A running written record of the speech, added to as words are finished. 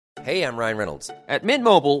Hey, I'm Ryan Reynolds. At Mint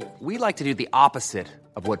Mobile, we like to do the opposite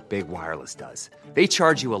of what Big Wireless does. They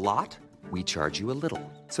charge you a lot, we charge you a little.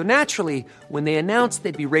 So naturally, when they announced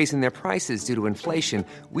they'd be raising their prices due to inflation,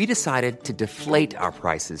 we decided to deflate our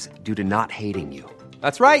prices due to not hating you.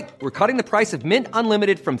 That's right. We're cutting the price of Mint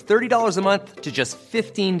Unlimited from $30 a month to just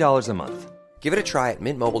 $15 a month. Give it a try at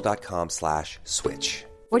mintmobile.com/switch.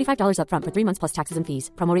 $45 up front for 3 months plus taxes and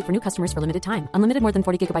fees. Promo rate for new customers for limited time. Unlimited more than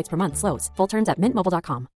 40 gigabytes per month. Slows full terms at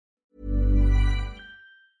mintmobile.com.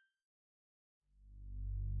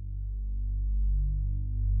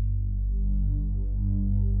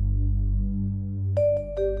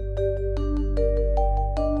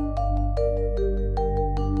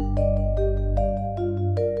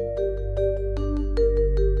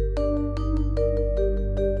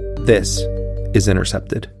 This is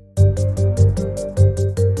Intercepted.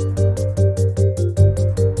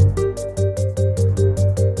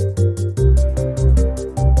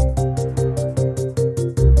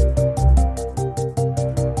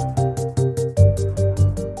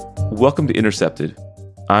 Welcome to Intercepted.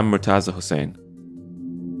 I'm Murtaza Hussain.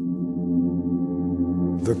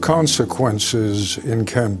 The consequences in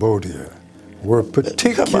Cambodia were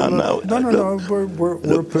particular. Come on now. No.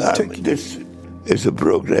 We're particular. This is a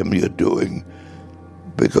program you're doing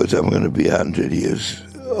because I'm going to be 100 years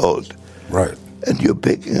old. Right. And you're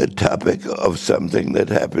picking a topic of something that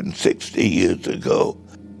happened 60 years ago.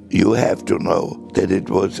 You have to know that it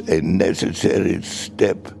was a necessary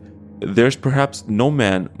step. There's perhaps no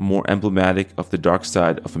man more emblematic of the dark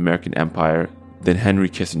side of American empire than Henry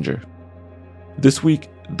Kissinger. This week,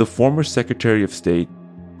 the former Secretary of State,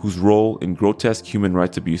 whose role in grotesque human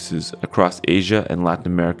rights abuses across Asia and Latin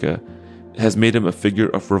America has made him a figure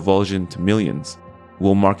of revulsion to millions,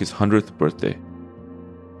 will mark his 100th birthday.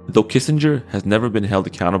 Though Kissinger has never been held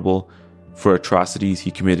accountable for atrocities he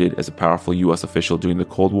committed as a powerful U.S. official during the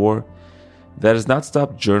Cold War, that has not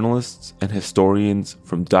stopped journalists and historians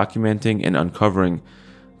from documenting and uncovering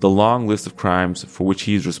the long list of crimes for which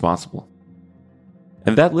he is responsible.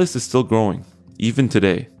 And that list is still growing, even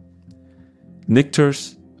today. Nick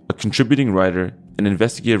Turse, a contributing writer and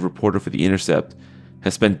investigative reporter for The Intercept,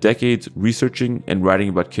 has spent decades researching and writing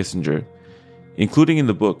about Kissinger, including in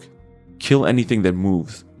the book, Kill Anything That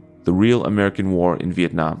Moves, The Real American War in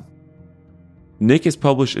Vietnam. Nick has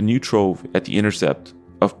published a new trove at The Intercept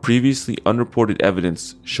of previously unreported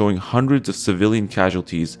evidence showing hundreds of civilian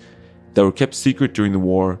casualties that were kept secret during the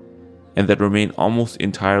war and that remain almost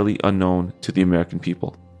entirely unknown to the American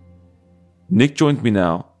people. Nick joins me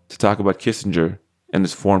now to talk about Kissinger and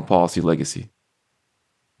his foreign policy legacy.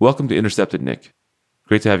 Welcome to Intercepted, Nick.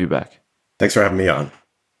 Great to have you back. Thanks for having me on.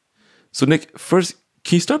 So Nick, first,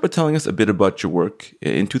 can you start by telling us a bit about your work?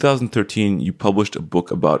 In 2013, you published a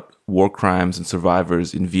book about war crimes and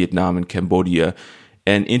survivors in Vietnam and Cambodia,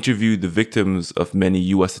 and interviewed the victims of many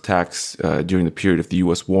U.S. attacks during the period of the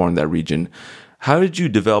U.S. war in that region. How did you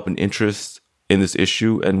develop an interest in this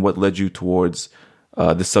issue, and what led you towards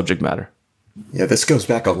this subject matter? Yeah, this goes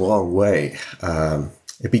back a long way.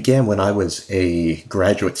 It began when I was a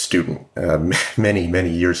graduate student many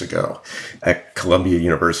years ago at Columbia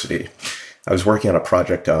University. I was working on a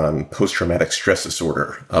project on post-traumatic stress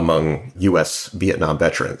disorder among U.S. Vietnam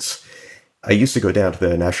veterans. I used to go down to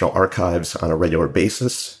the National Archives on a regular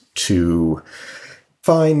basis to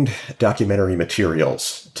find documentary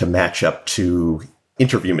materials to match up to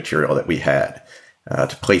interview material that we had,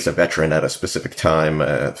 to place a veteran at a specific time,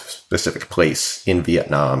 a specific place in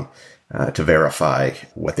Vietnam, to verify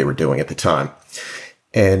what they were doing at the time.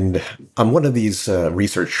 And on one of these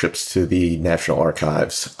research trips to the National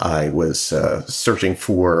Archives, I was searching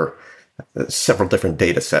for several different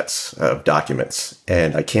data sets of documents,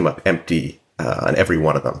 and I came up empty on every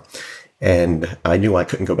one of them. And I knew I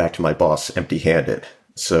couldn't go back to my boss empty-handed.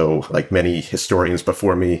 So, like many historians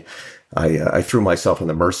before me, I threw myself in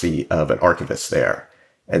the mercy of an archivist there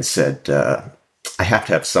and said, I have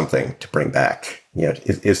to have something to bring back. You know,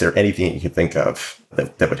 is there anything you can think of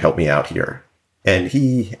that would help me out here? And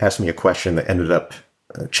he asked me a question that ended up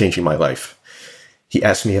changing my life. He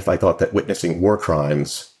asked me if I thought that witnessing war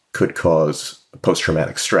crimes could cause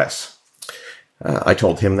post-traumatic stress. I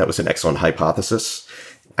told him that was an excellent hypothesis.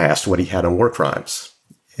 I asked what he had on war crimes.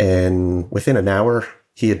 And within an hour,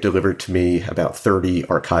 he had delivered to me about 30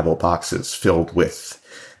 archival boxes filled with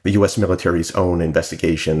the U.S. military's own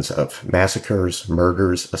investigations of massacres,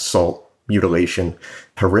 murders, assault, mutilation,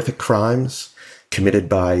 horrific crimes committed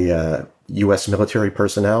by U.S. military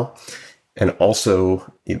personnel. And also,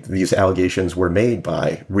 these allegations were made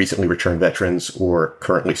by recently returned veterans or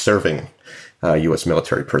currently serving U.S.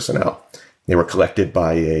 military personnel. They were collected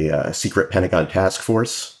by a secret Pentagon task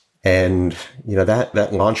force And,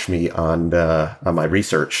 that launched me on my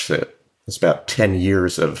research. It's about 10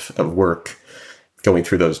 years of work going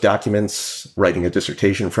through those documents, writing a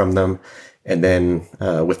dissertation from them, and then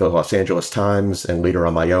with the Los Angeles Times and later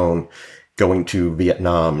on my own, going to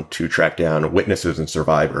Vietnam to track down witnesses and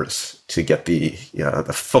survivors to get the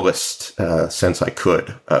fullest sense I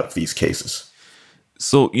could of these cases.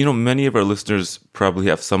 So, many of our listeners probably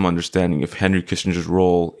have some understanding of Henry Kissinger's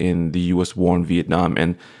role in the U.S. war in Vietnam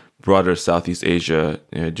and broader Southeast Asia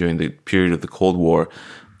during the period of the Cold War.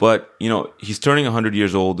 But, he's turning 100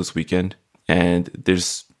 years old this weekend, and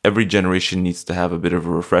every generation needs to have a bit of a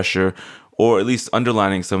refresher, or at least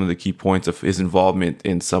underlining some of the key points of his involvement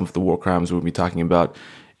in some of the war crimes we'll be talking about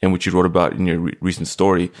and which you wrote about in your recent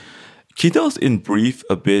story. Can you tell us in brief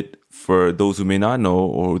a bit, for those who may not know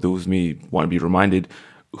or those who may want to be reminded,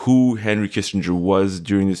 who Henry Kissinger was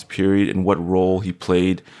during this period and what role he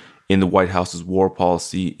played in the White House's war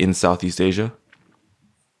policy in Southeast Asia?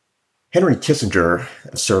 Henry Kissinger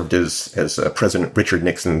served as President Richard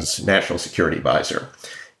Nixon's national security advisor.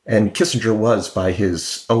 And Kissinger was, by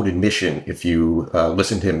his own admission, if you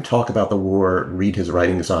listen to him talk about the war, read his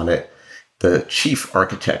writings on it, the chief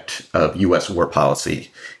architect of U.S. war policy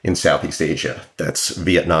in Southeast Asia. That's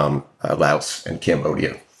Vietnam, Laos, and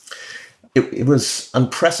Cambodia. It was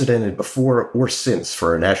unprecedented before or since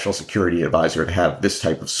for a national security advisor to have this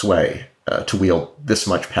type of sway, to wield this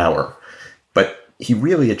much power. But he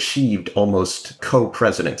really achieved almost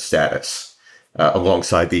co-president status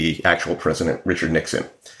alongside the actual president, Richard Nixon.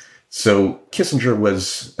 So Kissinger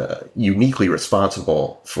was uniquely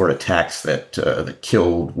responsible for attacks that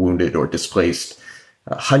killed, wounded, or displaced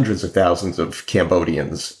hundreds of thousands of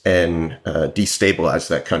Cambodians and destabilized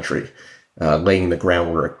that country, laying the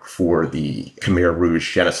groundwork for the Khmer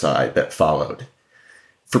Rouge genocide that followed.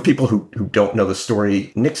 For people who don't know the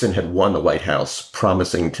story, Nixon had won the White House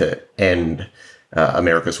promising to end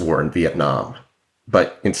America's war in Vietnam.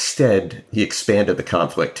 But instead, he expanded the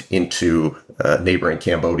conflict into neighboring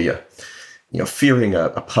Cambodia, fearing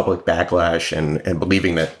a public backlash and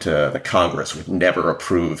believing that the Congress would never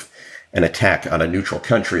approve an attack on a neutral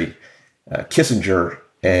country. Kissinger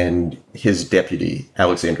and his deputy,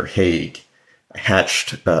 Alexander Haig,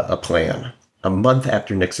 hatched a plan. A month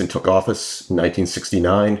after Nixon took office in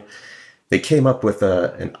 1969, they came up with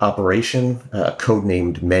an operation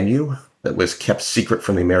codenamed Menu that was kept secret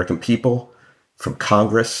from the American people, from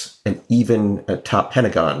Congress, and even top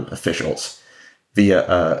Pentagon officials via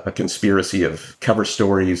a conspiracy of cover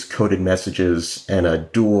stories, coded messages, and a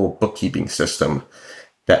dual bookkeeping system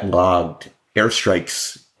that logged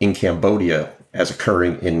airstrikes in Cambodia as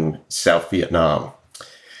occurring in South Vietnam.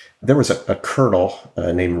 There was a colonel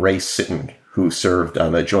named Ray Sitton who served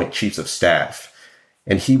on the Joint Chiefs of Staff,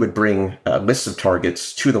 and he would bring lists of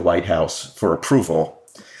targets to the White House for approval.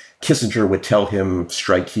 Kissinger would tell him,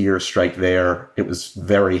 strike here, strike there. It was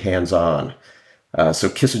very hands-on. So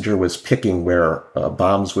Kissinger was picking where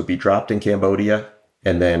bombs would be dropped in Cambodia,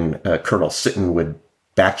 and then Colonel Sitton would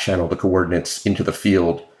back-channel the coordinates into the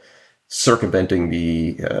field, circumventing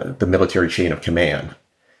the military chain of command.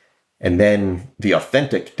 And then the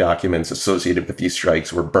authentic documents associated with these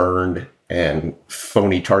strikes were burned, and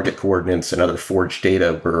phony target coordinates and other forged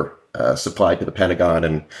data were supplied to the Pentagon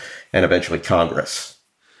and eventually Congress.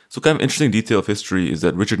 So kind of interesting detail of history is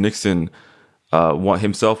that Richard Nixon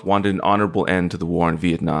himself wanted an honorable end to the war in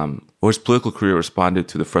Vietnam, or his political career responded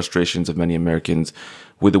to the frustrations of many Americans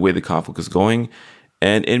with the way the conflict was going.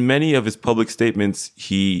 And in many of his public statements,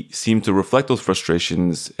 he seemed to reflect those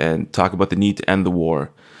frustrations and talk about the need to end the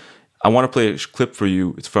war. I want to play a clip for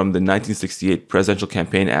you. It's from the 1968 presidential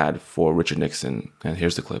campaign ad for Richard Nixon. And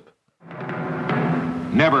here's the clip.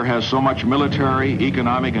 Never has so much military,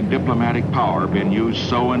 economic, and diplomatic power been used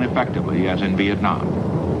so ineffectively as in Vietnam.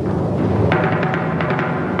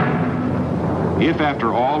 If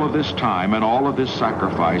after all of this time and all of this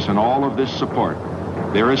sacrifice and all of this support,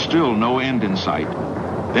 there is still no end in sight,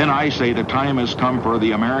 then I say the time has come for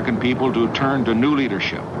the American people to turn to new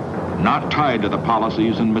leadership, not tied to the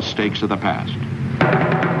policies and mistakes of the past.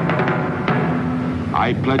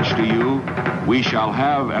 I pledge to you, we shall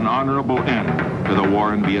have an honorable end to the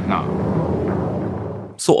war in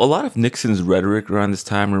Vietnam. So a lot of Nixon's rhetoric around this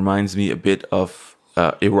time reminds me a bit of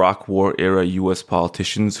Iraq War era U.S.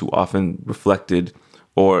 politicians who often reflected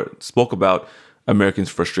or spoke about Americans'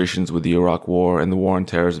 frustrations with the Iraq War and the war on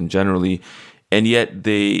terrorism generally, and yet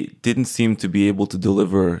they didn't seem to be able to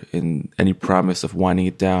deliver in any promise of winding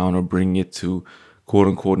it down or bringing it to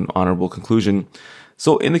quote-unquote an honorable conclusion.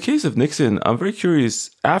 So in the case of Nixon, I'm very curious,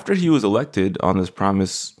 after he was elected on this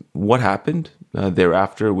promise, what happened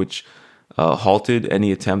thereafter, which halted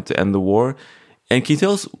any attempt to end the war? And can you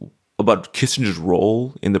tell us about Kissinger's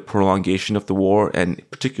role in the prolongation of the war, and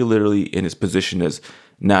particularly in his position as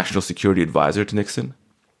national security advisor to Nixon?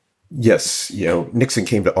 Yes, Nixon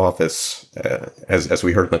came to office, as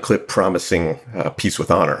we heard in the clip, promising peace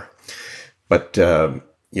with honor. But,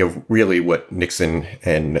 really what Nixon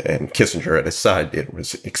and Kissinger at his side did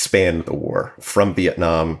was expand the war from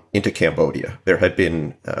Vietnam into Cambodia. There had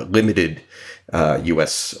been limited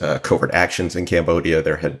U.S. covert actions in Cambodia.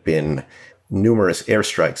 There had been numerous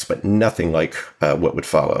airstrikes, but nothing like what would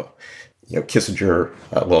follow. Kissinger,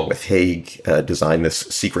 along with Haig, designed this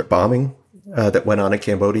secret bombing that went on in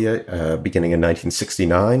Cambodia beginning in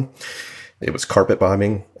 1969. It was carpet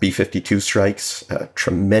bombing, B-52 strikes,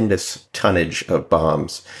 tremendous tonnage of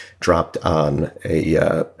bombs dropped on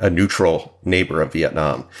a neutral neighbor of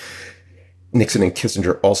Vietnam. Nixon and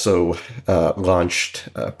Kissinger also launched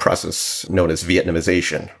a process known as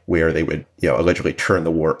Vietnamization, where they would allegedly turn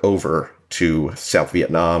the war over to South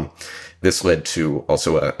Vietnam. This led to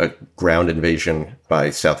also a ground invasion by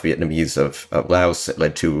South Vietnamese of Laos. It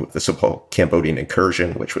led to the so-called Cambodian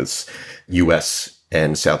incursion, which was U.S.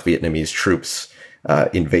 and South Vietnamese troops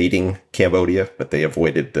invading Cambodia, but they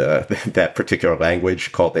avoided that particular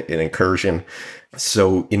language, called it an incursion.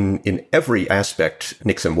 So in every aspect,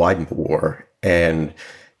 Nixon widened the war. And,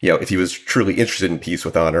 if he was truly interested in peace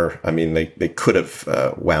with honor, I mean, they could have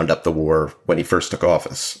wound up the war when he first took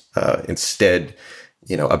office. Instead,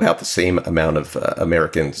 about the same amount of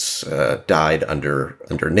Americans died under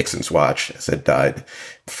Nixon's watch as had died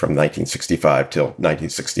from 1965 till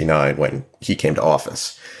 1969 when he came to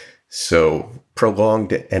office. So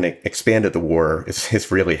prolonged and expanded the war is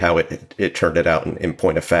really how it turned it out in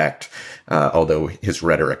point of fact, although his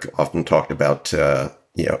rhetoric often talked about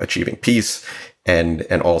achieving peace and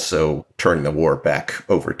also turning the war back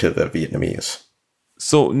over to the Vietnamese.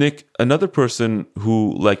 So, Nick, another person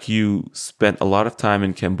who, like you, spent a lot of time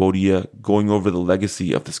in Cambodia going over the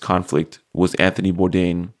legacy of this conflict was Anthony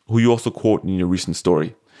Bourdain, who you also quote in your recent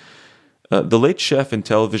story. The late chef and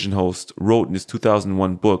television host wrote in his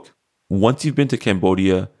 2001 book, "Once you've been to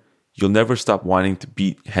Cambodia, you'll never stop wanting to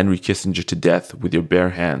beat Henry Kissinger to death with your bare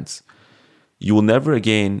hands. You will never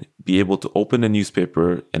again be able to open a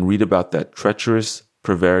newspaper and read about that treacherous,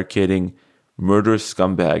 prevaricating, murderous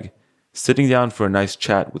scumbag sitting down for a nice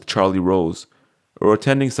chat with Charlie Rose, or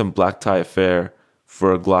attending some black tie affair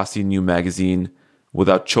for a glossy new magazine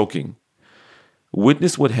without choking.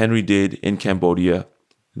 Witness what Henry did in Cambodia,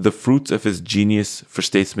 the fruits of his genius for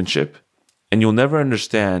statesmanship, and you'll never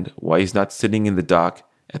understand why he's not sitting in the dock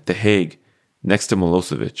at The Hague next to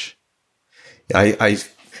Milosevic."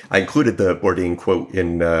 I included the Bourdain quote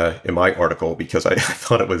in my article because I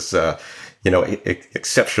thought it was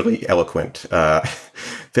exceptionally eloquent.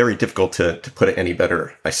 Very difficult to put it any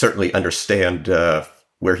better. I certainly understand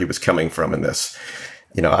where he was coming from in this.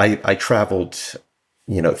 I traveled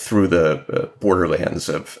through the borderlands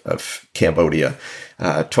of Cambodia,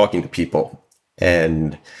 talking to people,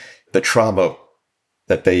 and the trauma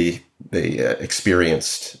that they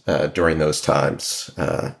experienced during those times,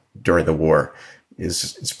 during the war,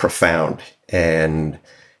 is profound. And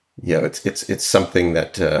it's something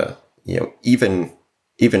that even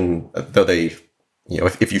though they,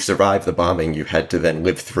 if you survived the bombing, you had to then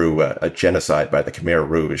live through a genocide by the Khmer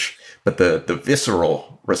Rouge. But the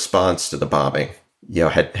visceral response to the bombing,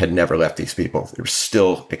 had never left these people. They were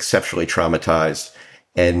still exceptionally traumatized,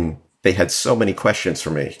 and they had so many questions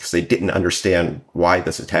for me because they didn't understand why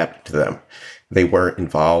this had happened to them. They weren't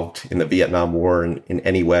involved in the Vietnam War in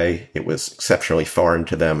any way. It was exceptionally foreign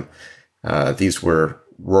to them. These were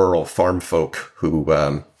rural farm folk who,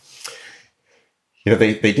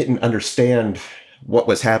 they didn't understand what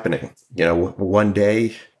was happening. One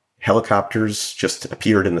day, helicopters just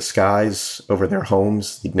appeared in the skies over their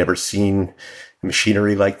homes. They'd never seen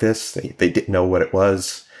machinery like this. They didn't know what it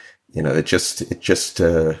was. It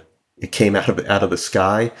came out of the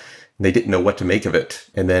sky, and they didn't know what to make of it.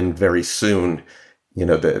 And then very soon,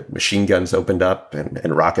 the machine guns opened up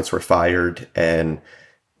and rockets were fired, and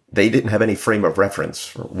they didn't have any frame of reference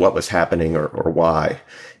for what was happening or why.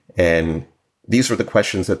 And these were the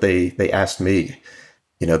questions that they asked me.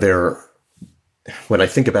 When I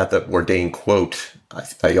think about the Bourdain quote,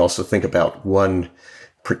 I also think about one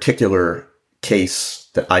particular case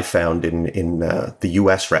that I found in the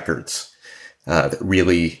U.S. records that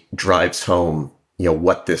really drives home,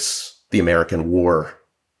 what the American war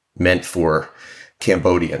meant for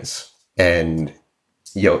Cambodians. And,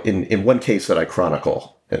 in one case that I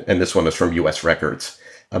chronicle, and this one is from U.S. records,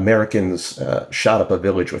 Americans shot up a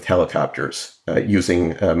village with helicopters using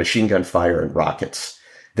machine gun fire and rockets.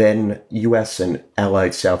 Then U.S. and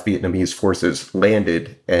allied South Vietnamese forces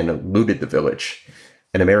landed and looted the village.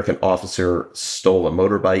 An American officer stole a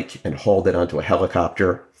motorbike and hauled it onto a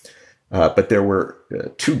helicopter. But there were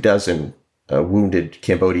 24 wounded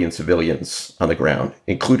Cambodian civilians on the ground,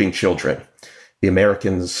 including children. The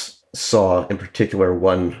Americans saw, in particular,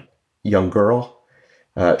 one young girl.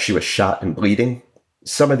 She was shot and bleeding.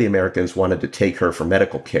 Some of the Americans wanted to take her for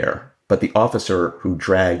medical care, but the officer who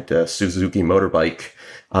dragged a Suzuki motorbike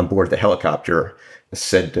on board the helicopter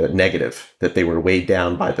said negative, that they were weighed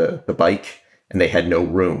down by the bike and they had no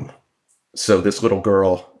room. So this little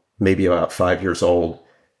girl, maybe about 5 years old,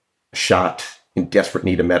 shot in desperate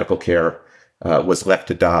need of medical care, was left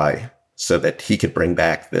to die so that he could bring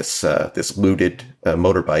back this looted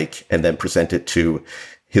motorbike and then present it to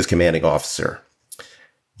his commanding officer.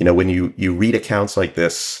 You know, when you read accounts like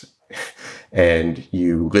this and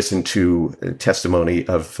you listen to testimony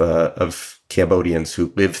of Cambodians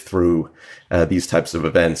who lived through these types of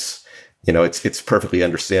events, you know, it's perfectly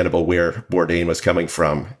understandable where Bourdain was coming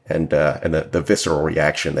from and the visceral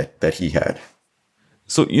reaction that he had.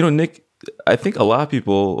 So, you know, Nick, I think a lot of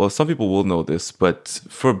people, well, some people will know this, but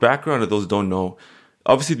for background of those who don't know,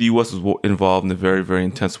 obviously the U.S. was involved in a very, very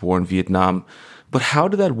intense war in Vietnam. But how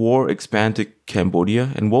did that war expand to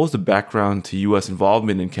Cambodia? And what was the background to U.S.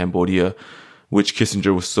 involvement in Cambodia, which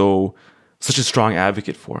Kissinger was such a strong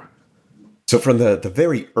advocate for? So from the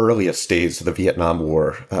very earliest days of the Vietnam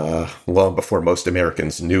War, long before most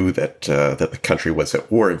Americans knew that the country was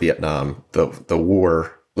at war in Vietnam, the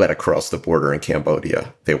war led across the border in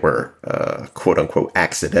Cambodia. They were quote unquote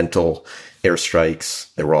accidental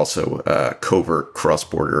airstrikes. There were also covert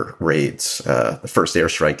cross-border raids. The first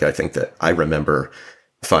airstrike I think that I remember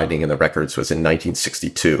finding in the records was in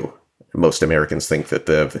 1962. Most Americans think that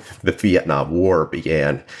the Vietnam War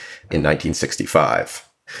began in 1965.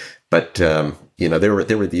 But you know, there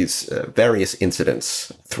were these various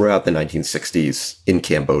incidents throughout the 1960s in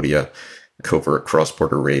Cambodia, covert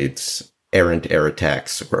cross-border raids, errant air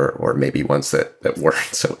attacks, or maybe ones that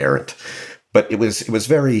weren't so errant. But it was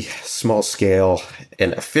very small scale,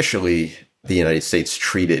 and officially the United States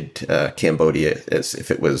treated Cambodia as if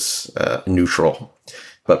it was neutral.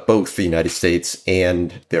 But both the United States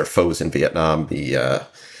and their foes in Vietnam, the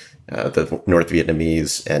North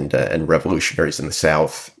Vietnamese and revolutionaries in the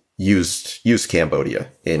South, used Cambodia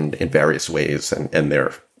in various ways, and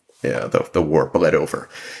the war bled over.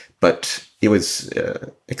 But it was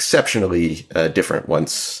exceptionally different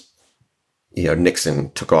once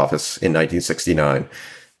Nixon took office in 1969.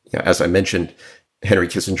 As I mentioned, Henry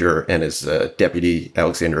Kissinger and his deputy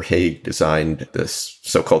Alexander Haig designed this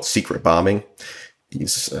so-called secret bombing,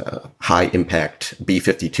 these high-impact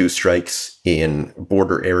B-52 strikes in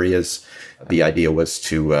border areas. The idea was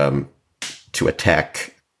to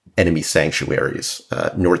attack enemy sanctuaries,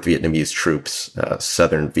 North Vietnamese troops,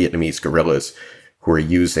 Southern Vietnamese guerrillas who were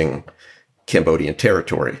using Cambodian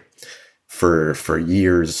territory. For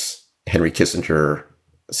years, Henry Kissinger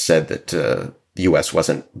said that the U.S.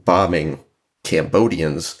 wasn't bombing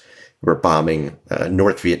Cambodians, we were bombing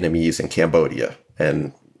North Vietnamese in Cambodia.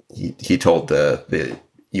 And he told the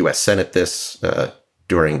U.S. Senate this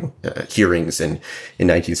during hearings in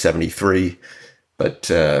 1973. But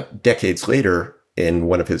decades later, in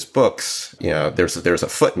one of his books, there's a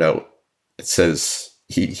footnote. It says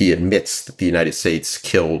he admits that the United States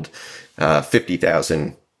killed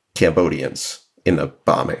 50,000 Cambodians in the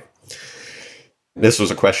bombing. This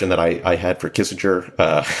was a question that I had for Kissinger,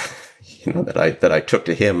 that I took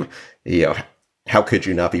to him. How could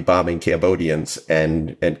you not be bombing Cambodians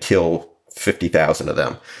and kill 50,000 of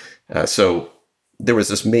them? So there was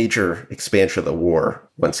this major expansion of the war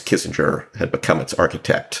once Kissinger had become its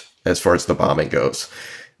architect as far as the bombing goes.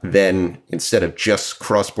 Then, instead of just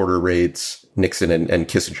cross-border raids, Nixon and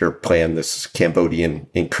Kissinger planned this Cambodian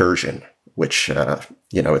incursion, which,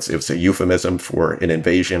 it was a euphemism for an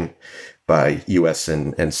invasion by U.S.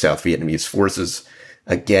 and South Vietnamese forces.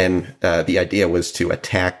 Again, the idea was to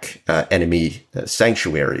attack enemy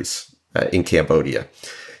sanctuaries in Cambodia.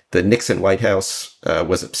 The Nixon White House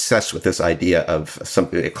was obsessed with this idea of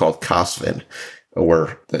something they called COSVIN,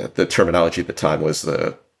 or the terminology at the time was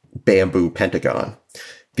the bamboo pentagon.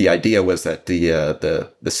 The idea was that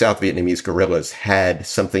the South Vietnamese guerrillas had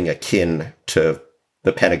something akin to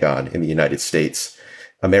the Pentagon in the United States.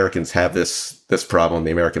 Americans have this problem.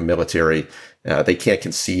 The American military, they can't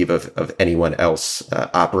conceive of anyone else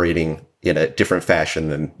operating in a different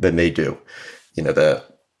fashion than they do. The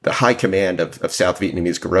high command of South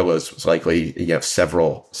Vietnamese guerrillas was likely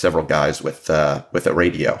several guys with a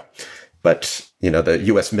radio. But, the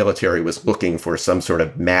U.S. military was looking for some sort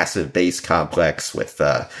of massive base complex with,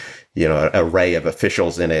 an array of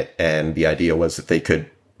officials in it. And the idea was that they could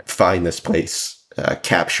find this place,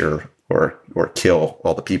 capture or kill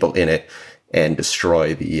all the people in it, and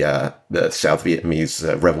destroy the South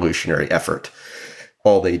Vietnamese revolutionary effort.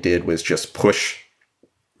 All they did was just push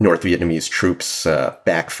North Vietnamese troops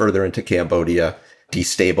back further into Cambodia,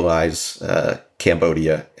 destabilize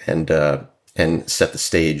Cambodia, and set the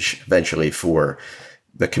stage eventually for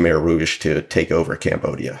the Khmer Rouge to take over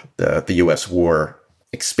Cambodia. The U.S. war,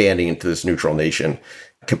 expanding into this neutral nation,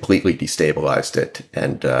 completely destabilized it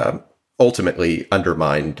and ultimately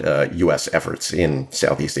undermined U.S. efforts in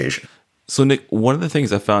Southeast Asia. So, Nick, one of the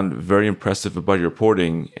things I found very impressive about your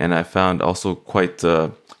reporting, and I found also quite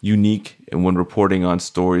unique when reporting on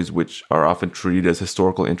stories which are often treated as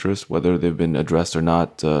historical interest, whether they've been addressed or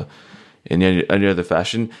not in any other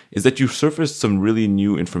fashion, is that you surfaced some really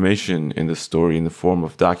new information in the story in the form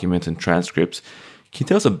of documents and transcripts. Can you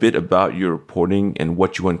tell us a bit about your reporting and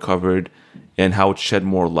what you uncovered and how it shed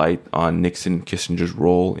more light on Nixon Kissinger's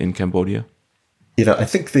role in Cambodia? I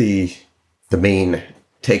think the main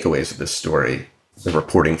takeaways of this story, the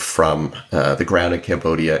reporting from the ground in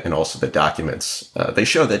Cambodia and also the documents, they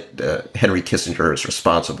show that Henry Kissinger is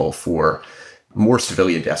responsible for more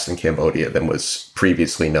civilian deaths in Cambodia than was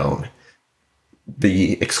previously known.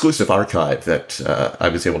 The exclusive archive that I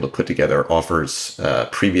was able to put together offers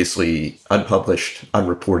previously unpublished,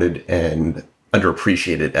 unreported, and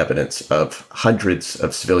underappreciated evidence of hundreds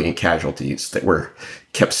of civilian casualties that were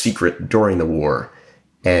kept secret during the war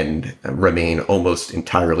and remain almost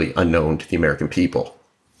entirely unknown to the American people.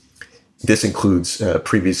 This includes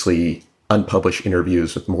previously unpublished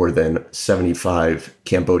interviews with more than 75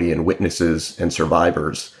 Cambodian witnesses and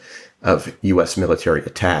survivors of U.S. military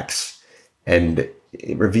attacks, and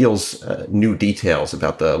it reveals new details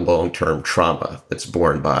about the long-term trauma that's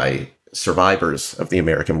borne by survivors of the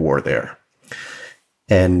American war there.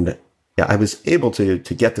 And I was able to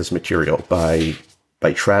get this material by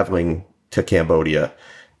traveling to Cambodia.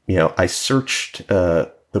 I searched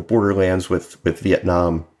the borderlands with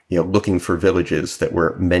Vietnam, looking for villages that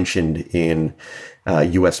were mentioned in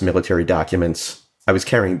U.S. military documents. I was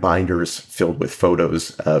carrying binders filled with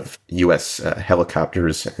photos of U.S.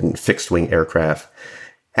 helicopters and fixed-wing aircraft,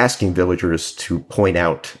 asking villagers to point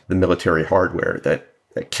out the military hardware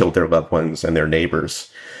that killed their loved ones and their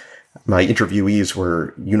neighbors. My interviewees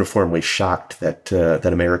were uniformly shocked that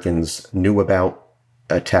Americans knew about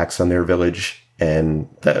attacks on their village, and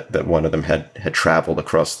that one of them had traveled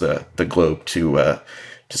across the globe to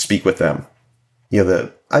speak with them.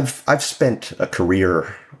 I've spent a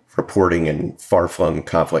career reporting in far-flung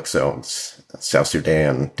conflict zones: South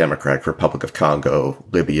Sudan, Democratic Republic of Congo,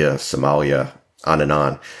 Libya, Somalia,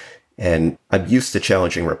 on. And I'm used to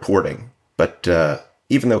challenging reporting. But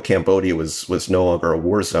even though Cambodia was no longer a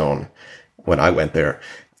war zone when I went there,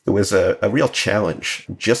 it was a real challenge.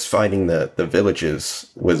 Just finding the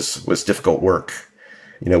villages was difficult work.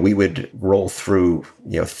 We would roll through,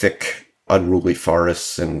 thick, unruly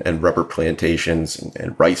forests and rubber plantations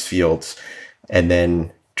and rice fields, and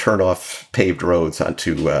then turn off paved roads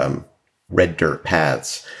onto red dirt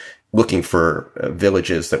paths, looking for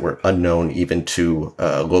villages that were unknown even to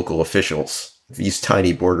local officials. These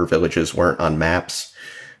tiny border villages weren't on maps.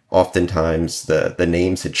 Oftentimes, the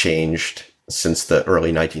names had changed since the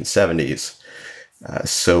early 1970s.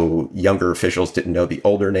 So younger officials didn't know the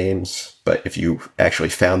older names, but if you actually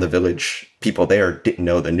found the village, people there didn't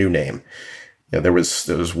know the new name. There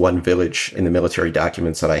was one village in the military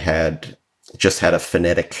documents that I had, just had a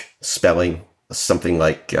phonetic spelling, something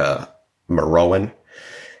like Merowan.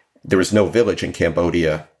 There was no village in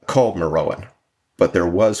Cambodia called Merowan, but there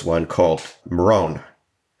was one called Meron.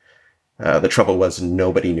 The trouble was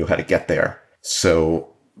nobody knew how to get there.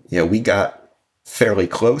 So, we got fairly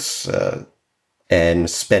close and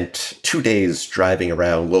spent 2 days driving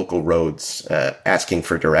around local roads, asking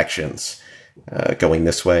for directions, going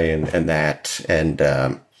this way and that. And,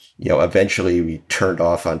 eventually we turned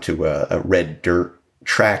off onto a red dirt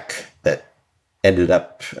track that ended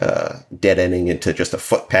up dead-ending into just a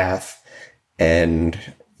footpath, and,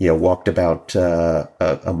 walked about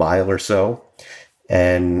a mile or so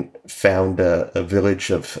and found a village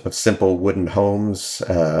of simple wooden homes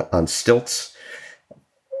on stilts,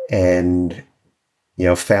 and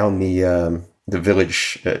found the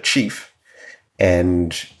village chief.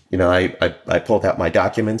 And I pulled out my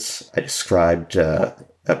documents. I described a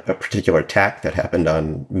particular attack that happened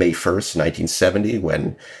on May 1st, 1970,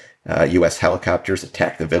 when U.S. helicopters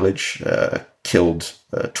attacked the village, killed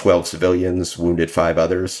 12 civilians, wounded 5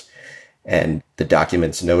 others. And the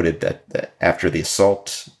documents noted that after the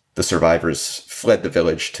assault, the survivors fled the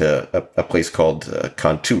village to a place called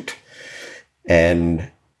Kon Tut.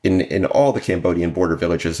 And in all the Cambodian border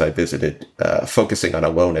villages I visited, focusing on a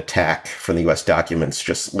lone attack from the U.S. documents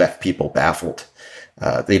just left people baffled.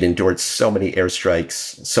 They'd endured so many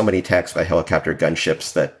airstrikes, so many attacks by helicopter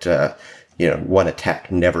gunships that, one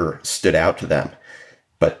attack never stood out to them.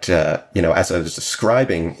 But, as I was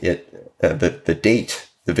describing it, the date,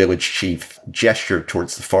 the village chief gestured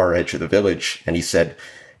towards the far edge of the village, and he said,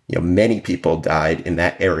 many people died in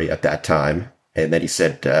that area at that time. And then he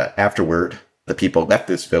said, afterward, the people left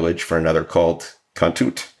this village for another called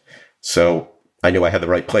Kantut. So I knew I had the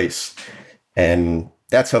right place. And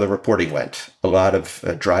that's how the reporting went. A lot of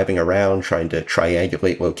driving around, trying to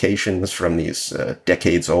triangulate locations from these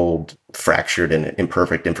decades-old, fractured and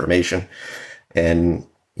imperfect information. And,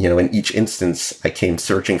 in each instance, I came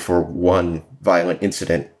searching for one violent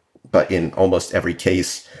incident, but in almost every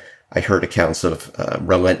case, I heard accounts of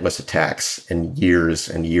relentless attacks and years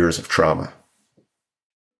of trauma.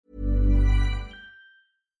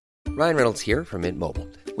 Ryan Reynolds here from Mint Mobile.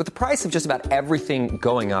 With the price of just about everything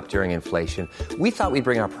going up during inflation, we thought we'd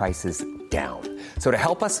bring our prices down. So to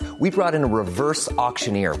help us, we brought in a reverse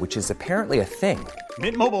auctioneer, which is apparently a thing.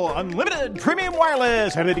 Mint Mobile Unlimited Premium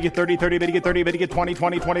Wireless. How to get 30, 30, how to get 30, how to get 20,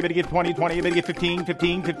 20, 20, how to get 20, 20, how to get 15,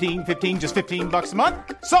 15, 15, 15, just $15 a month?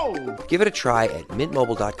 Sold! Give it a try at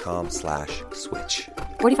mintmobile.com/switch.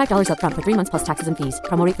 $45 up front for 3 months plus taxes and fees.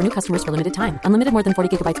 Promo rate for new customers for limited time. Unlimited more than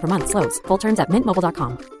 40 gigabytes per month. Slows full terms at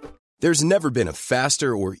mintmobile.com. There's never been a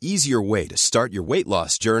faster or easier way to start your weight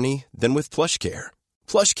loss journey than with PlushCare.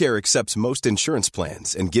 PlushCare accepts most insurance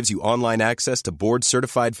plans and gives you online access to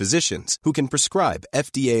board-certified physicians who can prescribe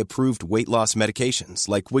FDA-approved weight loss medications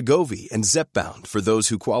like Wegovy and Zepbound for those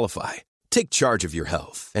who qualify. Take charge of your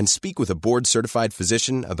health and speak with a board-certified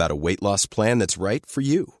physician about a weight loss plan that's right for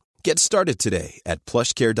you. Get started today at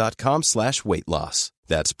plushcare.com/weight loss.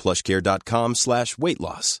 That's plushcare.com/weight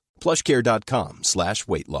loss.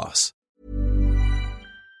 plushcare.com/weight loss.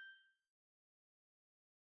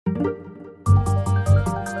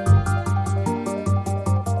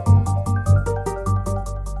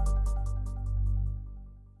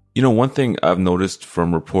 One thing I've noticed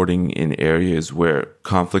from reporting in areas where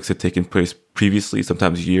conflicts had taken place previously,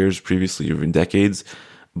 sometimes years previously, even decades,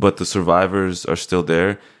 but the survivors are still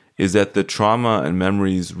there, is that the trauma and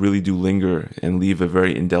memories really do linger and leave a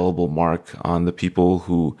very indelible mark on the people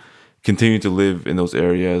who continue to live in those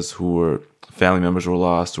areas, who were family members were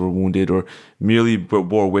lost or wounded or merely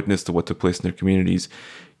bore witness to what took place in their communities.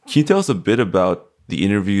 Can you tell us a bit about the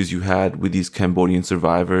interviews you had with these Cambodian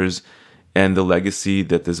survivors and the legacy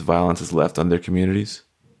that this violence has left on their communities?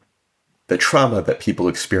 The trauma that people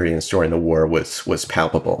experienced during the war was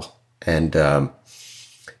palpable. And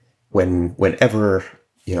whenever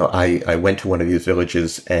I went to one of these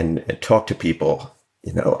villages and talked to people,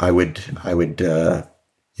 I would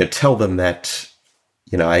tell them that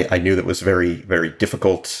I knew that was very, very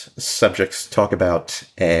difficult subjects to talk about,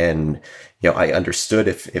 and I understood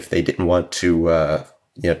if they didn't want to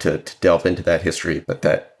delve into that history, but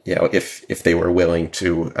that if they were willing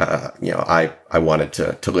to, I wanted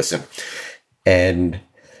to listen. And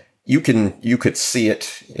you could see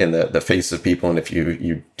it in the face of people, and if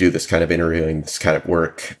you do this kind of interviewing, this kind of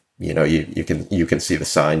work, you can see the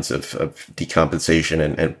signs of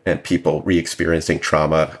decompensation and people re-experiencing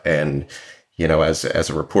trauma. And as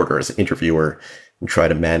a reporter, as an interviewer, and try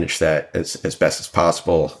to manage that as best as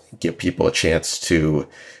possible, give people a chance to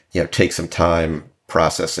take some time,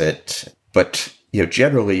 process it. But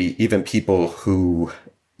generally, even people who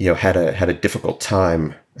had a difficult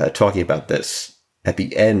time talking about this, at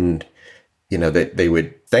the end, they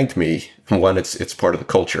would thank me. One, it's part of the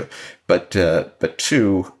culture, but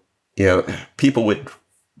two, people would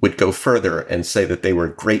go further and say that they were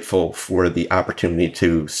grateful for the opportunity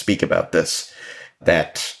to speak about this,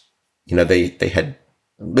 that they had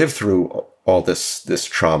lived through all this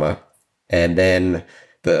trauma, and then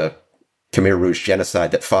the Khmer Rouge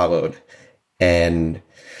genocide that followed. And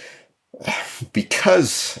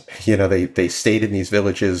because, they stayed in these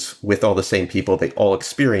villages with all the same people, they all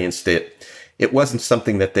experienced it. It wasn't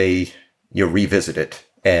something that they, revisited.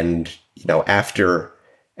 And, after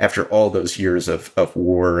all those years of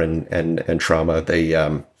war and trauma, they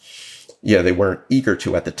weren't eager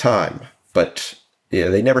to at the time, but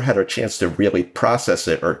they never had a chance to really process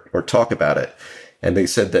it or talk about it. And they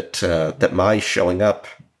said that my showing up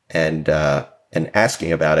and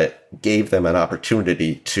asking about it gave them an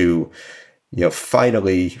opportunity to,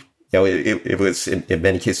 finally, it was in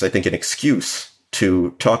many cases, I think, an excuse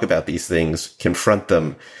to talk about these things, confront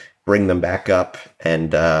them, bring them back up,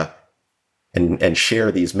 and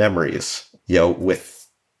share these memories,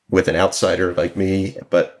 with an outsider like me,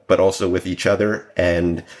 but also with each other.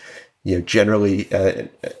 And, generally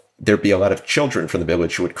there'd be a lot of children from the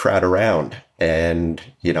village who would crowd around. And,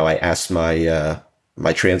 I asked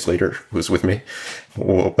my translator who was with me,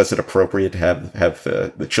 was it appropriate to have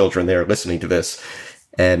the children there listening to this?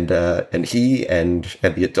 And he and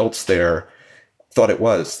the adults there thought it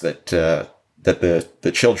was that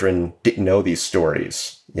the children didn't know these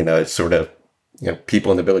stories. It's sort of,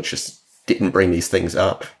 people in the village just didn't bring these things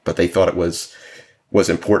up, but they thought it was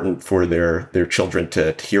important for their children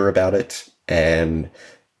to hear about it. And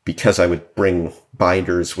because I would bring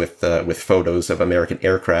binders with photos of American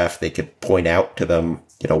aircraft, they could point out to them,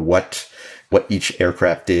 what each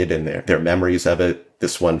aircraft did and their memories of it.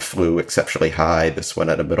 This one flew exceptionally high, this one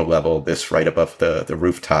at a middle level, this right above the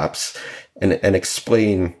rooftops, and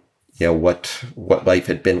explain, what life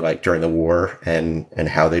had been like during the war and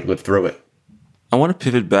how they'd lived through it. I want to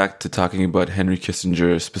pivot back to talking about Henry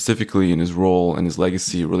Kissinger, specifically in his role and his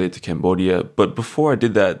legacy related to Cambodia. But before I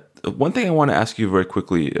did that, one thing I want to ask you very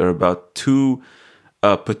quickly are about two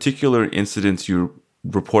particular incidents you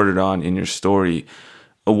reported on in your story.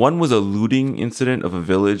 One was a looting incident of a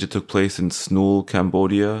village that took place in Snool,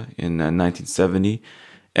 Cambodia in 1970.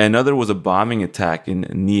 And another was a bombing attack in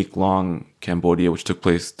Niek Long, Cambodia, which took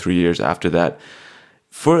place 3 years after that.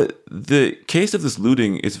 For the case of this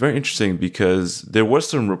looting, it's very interesting because there was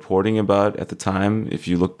some reporting about it at the time. If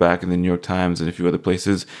you look back in the New York Times and a few other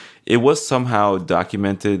places, it was somehow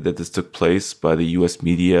documented that this took place by the U.S.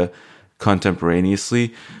 media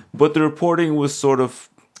contemporaneously. But the reporting was sort of,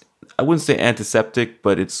 I wouldn't say antiseptic,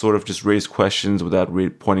 but it sort of just raised questions without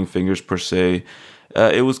pointing fingers per se.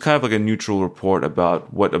 It was kind of like a neutral report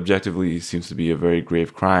about what objectively seems to be a very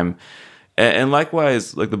grave crime. And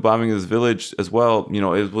likewise, like the bombing of this village as well,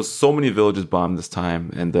 it was so many villages bombed this time,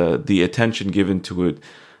 and the attention given to it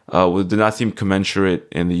did not seem commensurate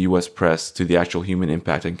in the U.S. press to the actual human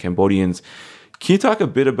impact on Cambodians. Can you talk a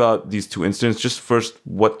bit about these two incidents? Just first,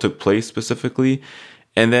 what took place specifically,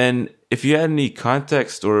 and then if you had any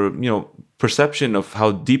context or perception of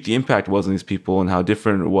how deep the impact was on these people and how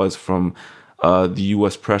different it was from the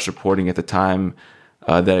U.S. press reporting at the time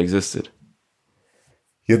that existed.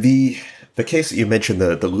 The case that you mentioned,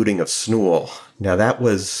 the looting of Snool. Now that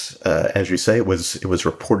was, as you say, it was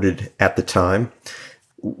reported at the time.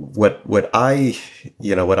 What I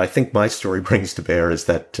think my story brings to bear is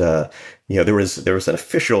that there was an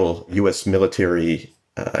official U.S. military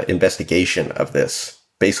investigation of this,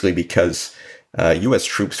 basically because U.S.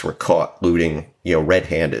 troops were caught looting,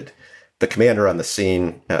 red-handed. The commander on the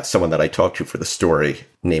scene, someone that I talked to for the story,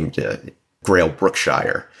 named Grail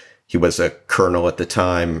Brookshire. He was a colonel at the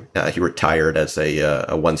time. He retired as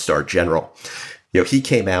a one-star general. He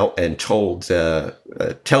came out and told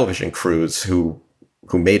television crews who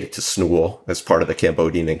made it to Snool as part of the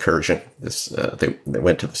Cambodian incursion. They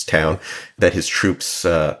went to this town, that his troops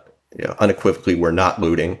unequivocally were not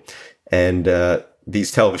looting, and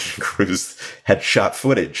these television crews had shot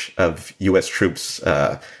footage of U.S. troops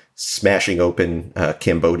smashing open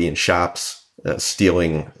Cambodian shops,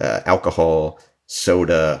 stealing alcohol,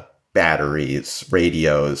 soda, batteries,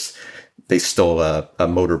 radios. They stole a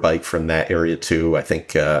motorbike from that area too. I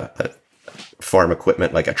think farm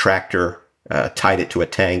equipment like a tractor, tied it to a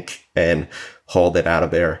tank and hauled it out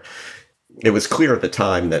of there. It was clear at the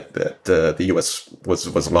time that the U.S.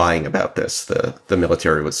 was lying about this. The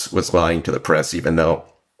military was lying to the press, even though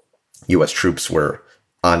U.S. troops were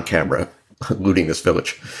on camera looting this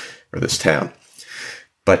village or this town.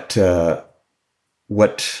 But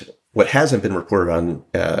what hasn't been reported on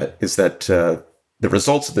is that the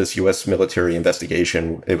results of this U.S. military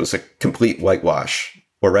investigation, it was a complete whitewash.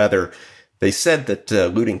 Or rather, they said that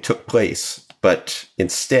looting took place, but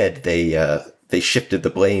instead they shifted the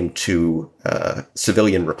blame to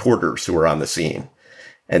civilian reporters who were on the scene,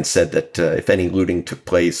 and said that if any looting took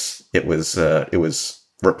place, it was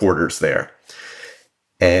reporters there.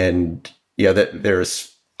 And that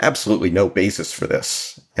there's absolutely no basis for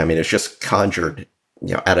this. I mean, it's just conjured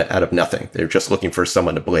out of nothing. They're just looking for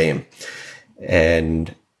someone to blame.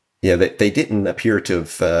 And they didn't appear to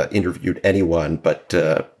have interviewed anyone but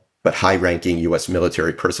high-ranking U.S.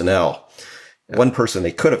 military personnel. One person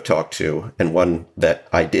they could have talked to, and one that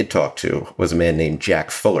I did talk to, was a man named Jack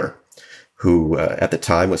Fuller, who at the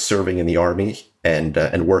time was serving in the Army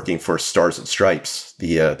and working for Stars and Stripes,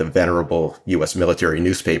 the venerable U.S. military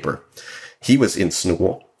newspaper. He was in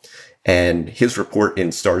Snool. And his report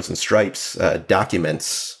in Stars and Stripes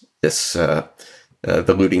documents this the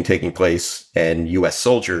looting taking place and U.S.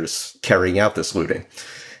 soldiers carrying out this looting.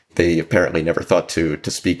 They apparently never thought to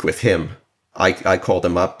speak with him. I called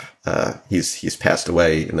him up. He's passed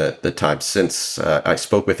away in the time since I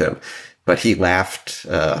spoke with him, but he laughed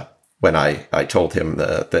when I told him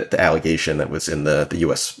the allegation that was in the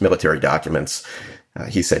U.S. military documents.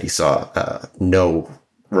 He said he saw no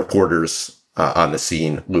reporters on the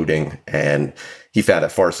scene looting, and he found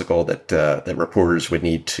it farcical that reporters would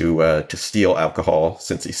need to steal alcohol,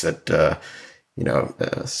 since he said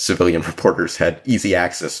civilian reporters had easy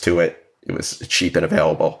access to it. It was cheap and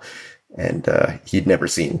available, and he'd never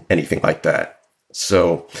seen anything like that.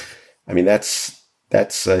 So, I mean, that's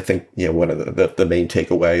I think one of the main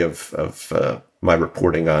takeaway of my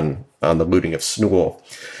reporting on the looting of Snool.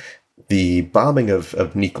 The bombing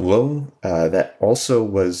of Neek Luong, that also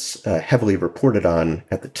was heavily reported on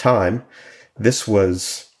at the time. This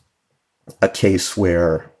was a case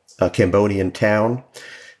where a Cambodian town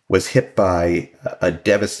was hit by a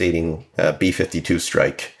devastating B-52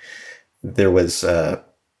 strike. There was,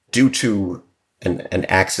 due to an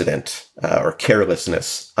accident or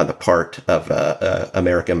carelessness on the part of an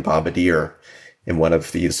American bombardier in one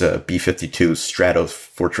of these B-52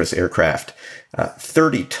 Stratofortress aircraft,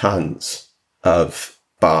 30 tons of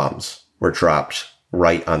bombs were dropped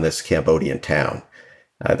right on this Cambodian town.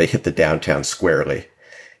 They hit the downtown squarely,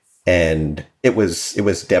 and it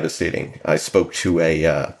was devastating. I spoke to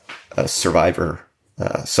a survivor,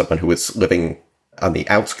 someone who was living on the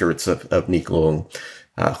outskirts of Neek Luong,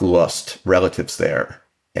 who lost relatives there,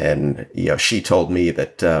 and she told me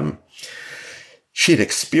that she'd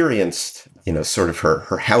experienced sort of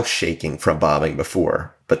her house shaking from bombing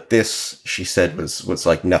before, but this, she said, was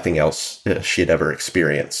like nothing else she had ever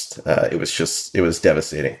experienced. It was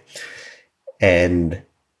devastating, and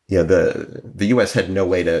the U.S. had no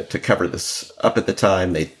way to cover this up at the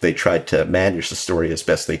time. They tried to manage the story as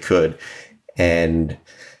best they could, and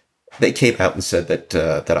they came out and said that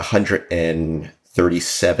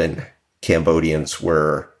 137 Cambodians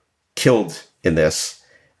were killed in this,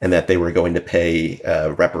 and that they were going to pay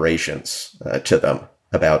reparations to them,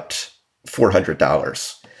 about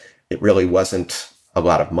 $400. It really wasn't a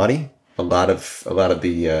lot of money. A lot of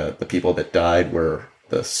the people that died were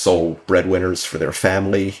the sole breadwinners for their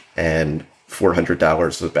family, and $400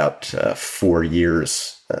 was about 4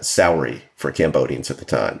 years salary for Cambodians at the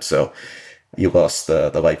time. So you lost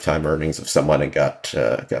the lifetime earnings of someone and got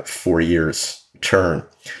 4 years turn.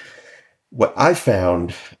 What I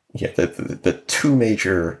found, the two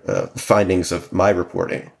major findings of my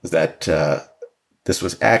reporting is that this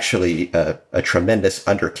was actually a tremendous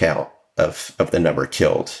undercount of the number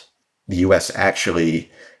killed. The U.S.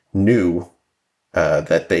 actually knew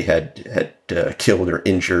that they had killed or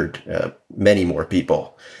injured many more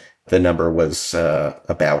people. The number was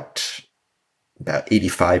about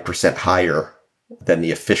 85% higher than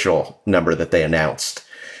the official number that they announced,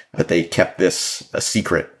 but they kept this a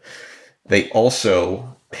secret. They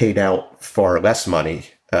also paid out far less money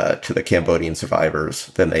to the Cambodian survivors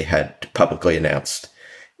than they had publicly announced.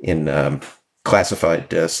 In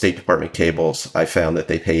classified State Department cables, I found that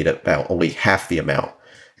they paid about only half the amount.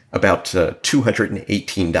 About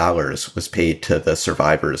 $218 was paid to the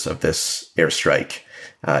survivors of this airstrike,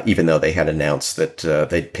 even though they had announced that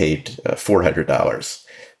they'd paid $400.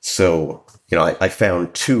 So, I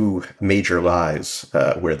found two major lies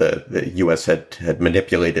where the U.S. had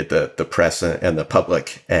manipulated the press and the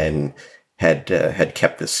public and had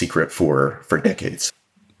kept this secret for decades.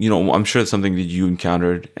 I'm sure it's something that you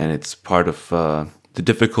encountered, and it's part of the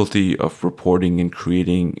difficulty of reporting and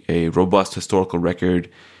creating a robust historical record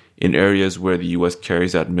in areas where the U.S.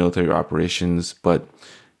 carries out military operations, but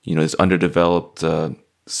there's underdeveloped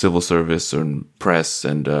civil service or press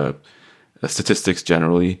and statistics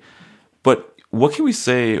generally. But what can we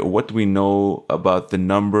say, or what do we know about the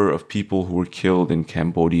number of people who were killed in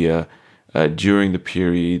Cambodia during the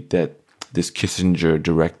period that this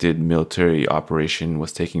Kissinger-directed military operation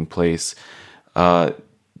was taking place?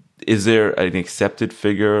 Is there an accepted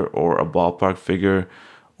figure or a ballpark figure,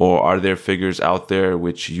 or are there figures out there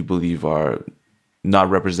which you believe are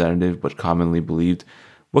not representative but commonly believed?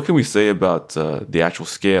 What can we say about the actual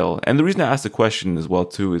scale? And the reason I ask the question as well,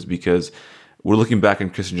 too, is because we're looking back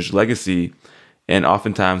on Kissinger's legacy, and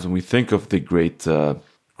oftentimes when we think of the great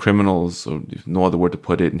criminals, or no other word to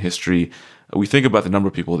put it, in history, we think about the number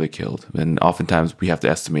of people they killed, and oftentimes we have to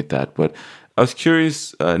estimate that. But I was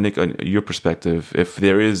curious, Nick, on your perspective, if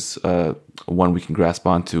there is one we can grasp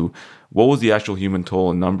onto, what was the actual human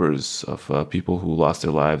toll and numbers of people who lost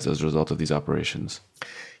their lives as a result of these operations?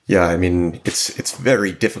 Yeah, I mean, it's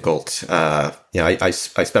very difficult. I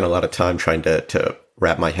spent a lot of time trying to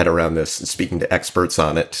wrap my head around this and speaking to experts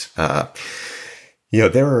on it.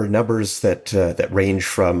 There are numbers that range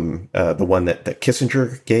from the one that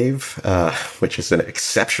Kissinger gave, which is an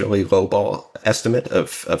exceptionally lowball estimate of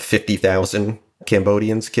 50,000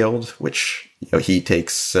 Cambodians killed, which he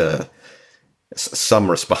takes some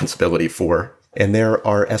responsibility for. And there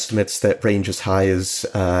are estimates that range as high as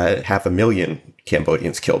 500,000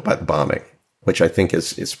 Cambodians killed by the bombing, which I think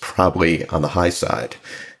is probably on the high side.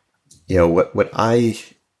 What I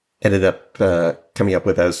ended up coming up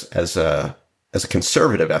with as a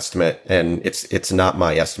conservative estimate, and it's not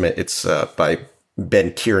my estimate, it's by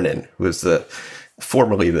Ben Kiernan, who is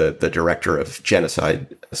formerly the director of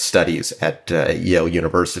genocide studies at Yale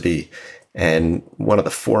University and one of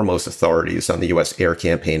the foremost authorities on the U.S. air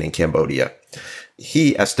campaign in Cambodia.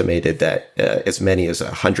 He estimated that as many as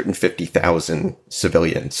 150,000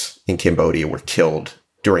 civilians in Cambodia were killed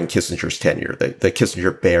during Kissinger's tenure. The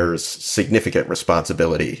Kissinger bears significant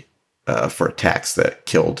responsibility for attacks that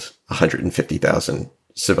killed 150,000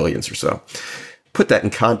 civilians or so. Put that in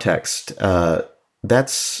context,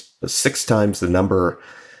 that's 6 times the number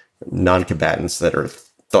of non-combatants that are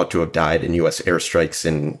thought to have died in U.S. airstrikes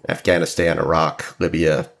in Afghanistan, Iraq,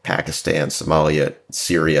 Libya, Pakistan, Somalia,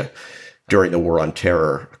 Syria during the War on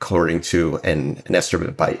Terror, according to an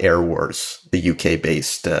estimate by Air Wars, the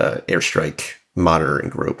UK-based airstrike monitoring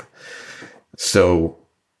group. So,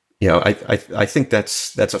 I think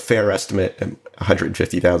that's a fair estimate.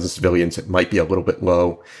 150,000 civilians, it might be a little bit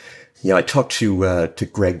low. I talked to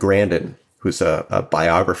Greg Grandin, who's a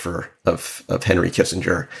biographer of Henry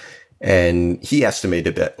Kissinger, and he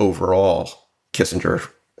estimated that overall Kissinger,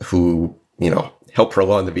 who, helped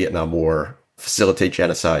prolong the Vietnam War, facilitate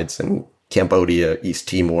genocides in Cambodia, East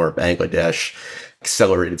Timor, Bangladesh,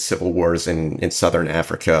 accelerated civil wars in Southern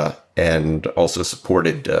Africa, and also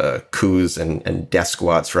supported coups and death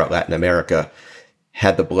squads throughout Latin America,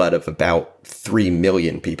 had the blood of about 3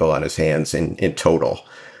 million people on his hands in total.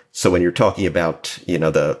 So when you're talking about,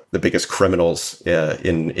 the biggest criminals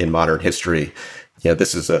in modern history,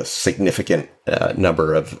 this is a significant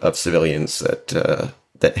number of civilians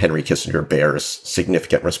that Henry Kissinger bears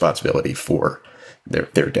significant responsibility for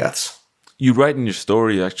their deaths. You write in your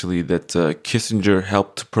story, actually, that Kissinger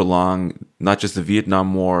helped prolong not just the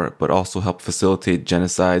Vietnam War, but also helped facilitate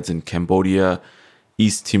genocides in Cambodia,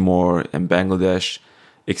 East Timor, and Bangladesh,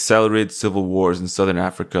 accelerated civil wars in Southern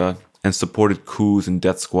Africa, and supported coups and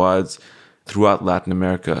death squads throughout Latin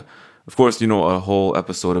America. Of course, a whole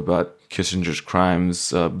episode about Kissinger's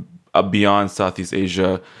crimes beyond Southeast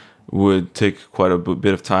Asia would take quite a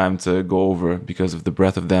bit of time to go over because of the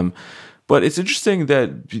breadth of them. But it's interesting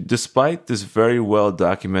that despite this very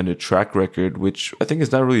well-documented track record, which I think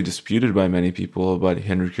is not really disputed by many people about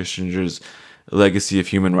Henry Kissinger's legacy of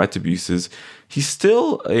human rights abuses, he's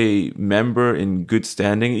still a member in good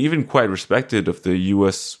standing, even quite respected of the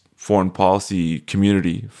U.S. foreign policy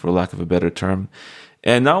community, for lack of a better term.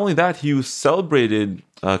 And not only that, he was celebrated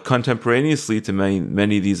contemporaneously to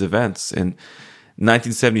many of these events. In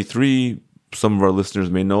 1973, some of our listeners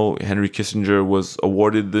may know, Henry Kissinger was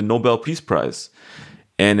awarded the Nobel Peace Prize.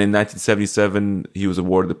 And in 1977, he was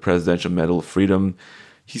awarded the Presidential Medal of Freedom.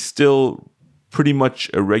 He's still pretty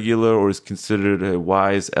much a regular, or is considered a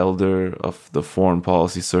wise elder of the foreign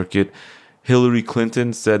policy circuit. Hillary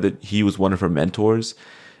Clinton said that he was one of her mentors.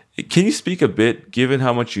 Can you speak a bit, given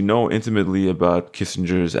how much you know intimately about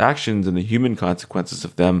Kissinger's actions and the human consequences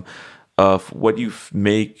of them, of what you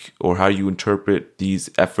make or how you interpret these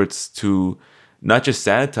efforts to not just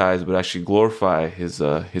sanitize, but actually glorify his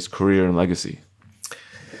career and legacy?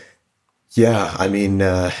 Yeah,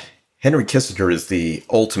 Henry Kissinger is the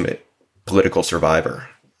ultimate political survivor,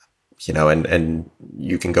 and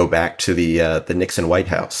you can go back to the Nixon White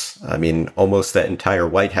House. Almost that entire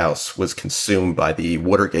White House was consumed by the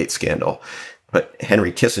Watergate scandal, but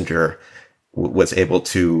Henry Kissinger was able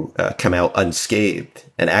to come out unscathed,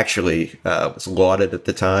 and actually was lauded at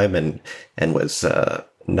the time, and was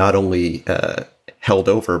not only held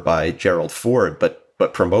over by Gerald Ford,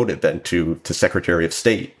 but promoted then to Secretary of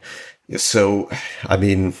State. So,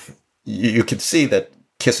 you can see that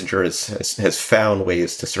Kissinger has found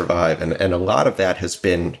ways to survive, and a lot of that has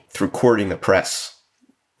been through courting the press.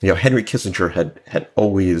 Henry Kissinger had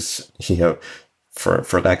always,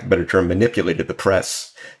 for lack of a better term, manipulated the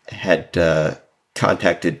press, had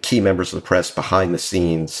contacted key members of the press behind the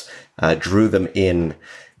scenes, drew them in,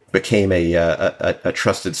 became a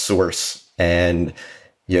trusted source, and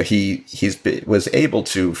he was able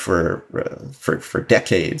to for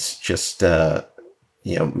decades just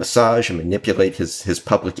massage and manipulate his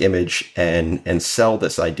public image and sell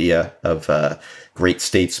this idea of a great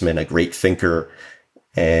statesman, a great thinker.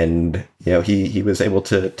 And, he was able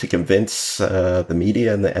to convince the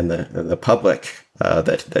media and the public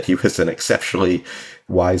that he was an exceptionally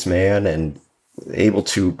wise man and able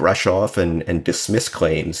to brush off and dismiss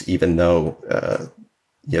claims, even though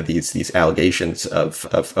these allegations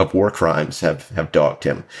of war crimes have dogged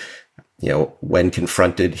him. When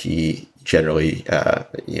confronted, he generally,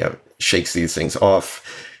 shakes these things off.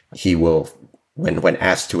 He will, when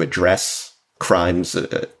asked to address crimes,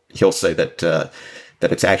 he'll say that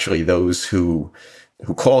it's actually those who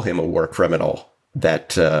call him a war criminal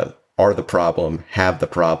that are the problem, have the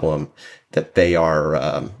problem, that they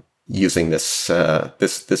are using this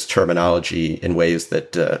terminology in ways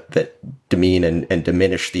that demean and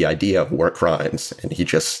diminish the idea of war crimes, and he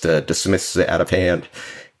just dismisses it out of hand.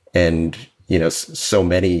 And so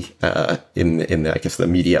many in I guess the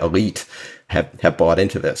media elite have bought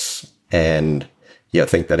into this and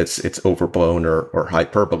think that it's overblown or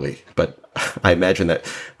hyperbole. But I imagine that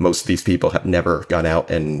most of these people have never gone out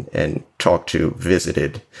and talked to,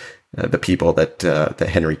 visited the people that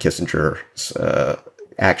Henry Kissinger's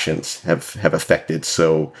actions have affected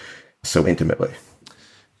so intimately.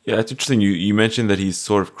 Yeah, it's interesting. You mentioned that he's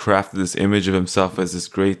sort of crafted this image of himself as this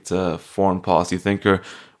great foreign policy thinker,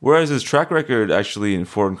 whereas his track record actually in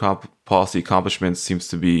foreign policy accomplishments seems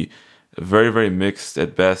to be very, very mixed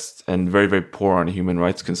at best and very, very poor on human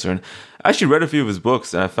rights concern. I actually read a few of his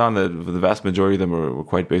books, and I found that the vast majority of them were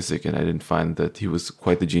quite basic, and I didn't find that he was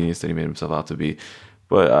quite the genius that he made himself out to be.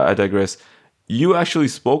 But I digress. You actually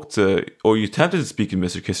spoke to, or you attempted to speak to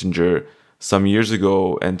Mr. Kissinger some years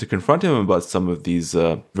ago and to confront him about some of these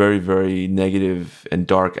very, very negative and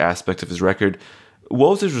dark aspects of his record. What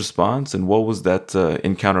was his response, and what was that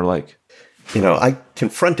encounter like? I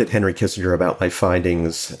confronted Henry Kissinger about my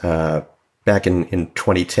findings back in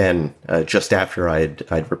 2010, just after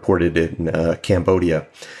I'd reported in Cambodia.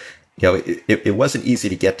 It wasn't easy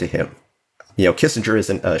to get to him. Kissinger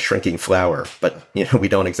isn't a shrinking flower, but we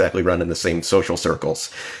don't exactly run in the same social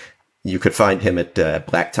circles. You could find him at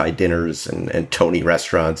black tie dinners and Tony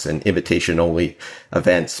restaurants and invitation-only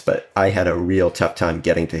events, but I had a real tough time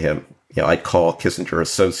getting to him. I'd call Kissinger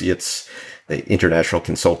Associates, the international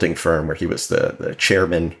consulting firm where he was the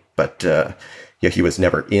chairman, but he was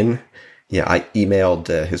never in. I emailed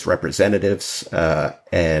his representatives,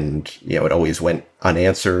 and it always went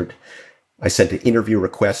unanswered. I sent an interview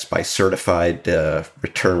request by certified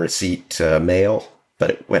return receipt mail, but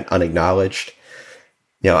it went unacknowledged.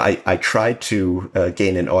 I tried to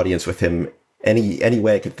gain an audience with him any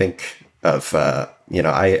way I could think of. I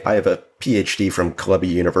have a PhD from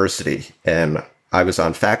Columbia University, and I was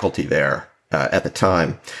on faculty there at the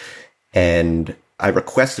time. And I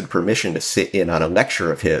requested permission to sit in on a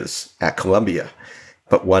lecture of his at Columbia.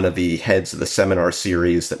 But one of the heads of the seminar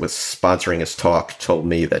series that was sponsoring his talk told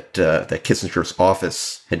me that Kissinger's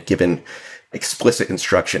office had given explicit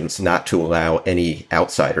instructions not to allow any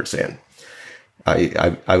outsiders in.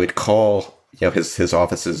 I would call his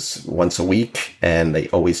offices once a week, and they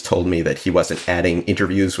always told me that he wasn't adding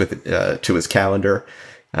interviews to his calendar.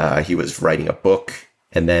 He was writing a book,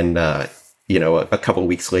 and then a couple of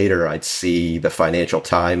weeks later, I'd see the Financial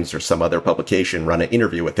Times or some other publication run an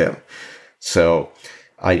interview with him. So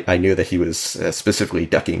I knew that he was specifically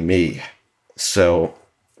ducking me. So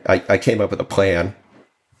I came up with a plan.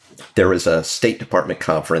 There was a State Department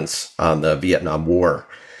conference on the Vietnam War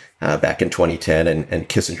back in 2010, and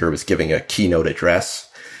Kissinger was giving a keynote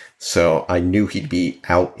address. So I knew he'd be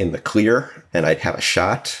out in the clear and I'd have a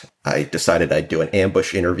shot. I decided I'd do an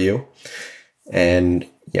ambush interview. And,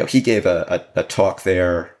 he gave a talk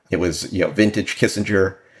there. It was, vintage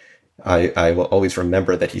Kissinger. I will always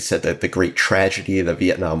remember that he said that the great tragedy of the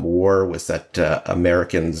Vietnam War was that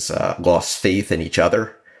Americans lost faith in each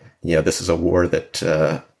other. This is a war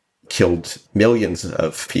that killed millions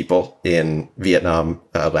of people in Vietnam,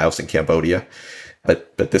 Laos, and Cambodia.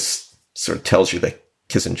 But this sort of tells you the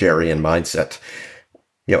Kissingerian mindset.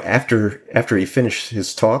 After he finished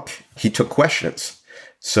his talk, he took questions.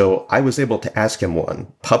 So I was able to ask him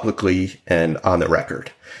one publicly and on the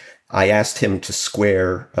record. I asked him to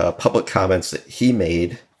square public comments that he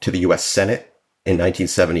made to the U.S. Senate in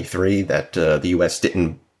 1973 that the U.S.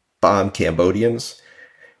 didn't bomb Cambodians,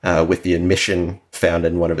 with the admission found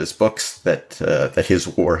in one of his books that his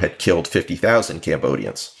war had killed 50,000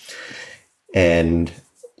 Cambodians. And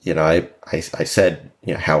I said,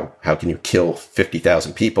 how can you kill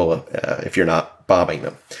 50,000 people if you're not bombing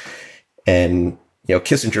them? And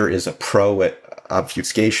Kissinger is a pro at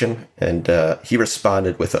obfuscation, and he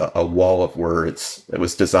responded with a wall of words that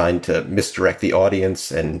was designed to misdirect the audience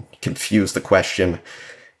and confuse the question.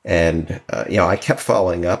 And I kept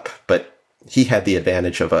following up, but he had the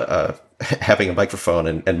advantage of having a microphone,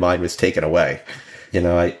 and mine was taken away.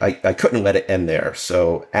 I couldn't let it end there.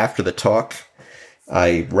 So after the talk,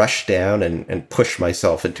 I rushed down and pushed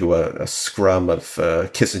myself into a scrum of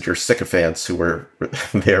Kissinger sycophants who were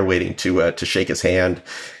there waiting to shake his hand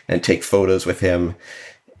and take photos with him.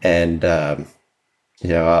 And,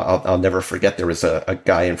 I'll never forget, there was a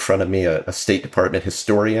guy in front of me, a State Department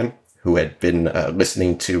historian who had been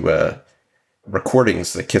listening to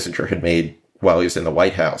recordings that Kissinger had made while he was in the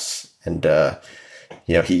White House. And,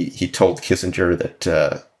 he told Kissinger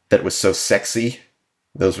that it was so sexy,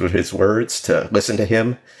 those were his words, to listen to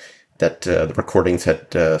him, that the recordings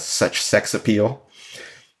had such sex appeal.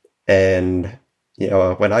 And,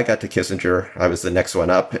 when I got to Kissinger, I was the next one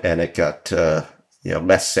up, and it got,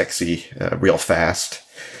 less sexy real fast.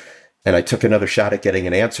 And I took another shot at getting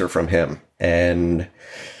an answer from him. And,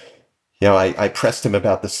 I pressed him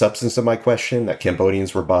about the substance of my question, that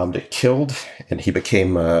Cambodians were bombed and killed, and he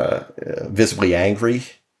became visibly angry.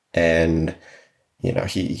 And,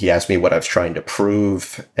 he asked me what I was trying to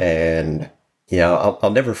prove. And,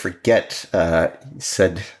 I'll never forget, he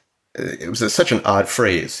said, it was such an odd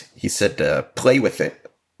phrase. He said, play with it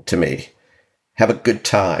to me. Have a good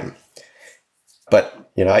time. But,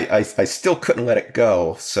 I still couldn't let it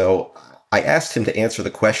go. So I asked him to answer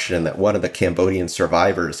the question that one of the Cambodian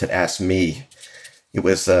survivors had asked me. It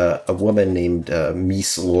was a woman named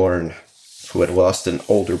Mies Lorne, who had lost an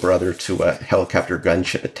older brother to a helicopter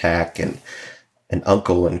gunship attack, and an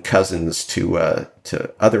uncle and cousins to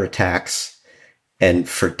other attacks. And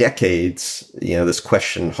for decades, this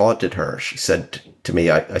question haunted her. She said to me,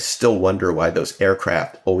 I still wonder why those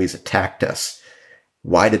aircraft always attacked us.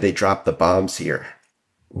 Why did they drop the bombs here?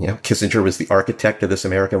 Kissinger was the architect of this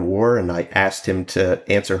American war, and I asked him to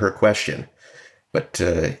answer her question. But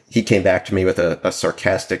he came back to me with a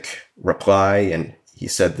sarcastic reply, and he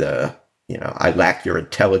said, I lack your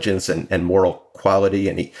intelligence and moral quality,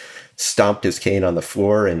 and he stomped his cane on the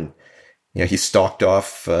floor, and he stalked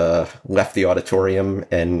off, left the auditorium,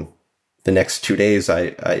 and the next 2 days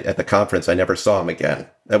at the conference, I never saw him again.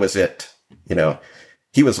 That was it.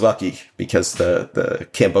 He was lucky because the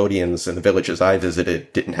Cambodians and the villages I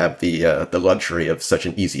visited didn't have the luxury of such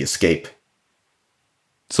an easy escape.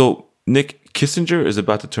 So, Nick, Kissinger is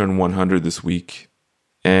about to turn 100 this week,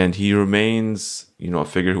 and he remains, a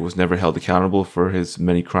figure who was never held accountable for his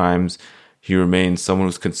many crimes. He remains someone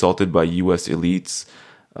who's consulted by U.S. elites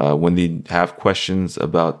when they have questions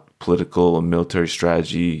about political and military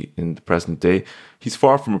strategy in the present day. He's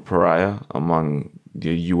far from a pariah among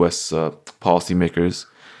the U.S. Policymakers.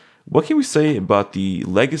 What can we say about the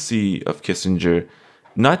legacy of Kissinger,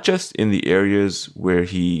 not just in the areas where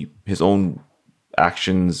his own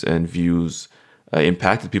actions and views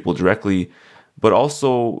impacted people directly, but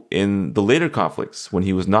also in the later conflicts when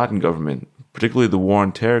he was not in government, particularly the war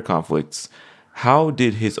on terror conflicts? How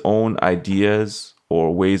did his own ideas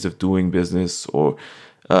or ways of doing business or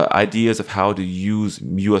ideas of how to use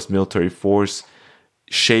U.S. military force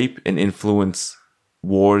shape and influence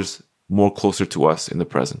wars more closer to us in the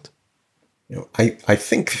present? I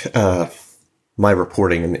think my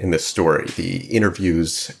reporting in this story, the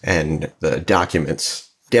interviews and the documents,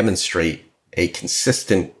 demonstrate a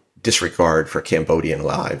consistent disregard for Cambodian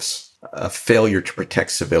lives, a failure to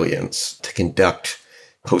protect civilians, to conduct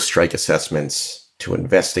post-strike assessments, to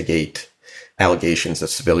investigate allegations of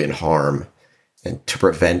civilian harm, and to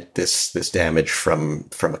prevent this damage from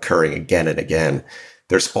occurring again and again.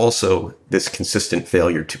 There's also this consistent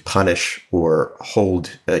failure to punish or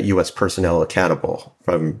hold U.S. personnel accountable,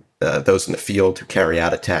 from those in the field who carry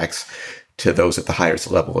out attacks to those at the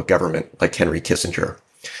highest level of government, like Henry Kissinger.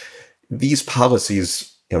 These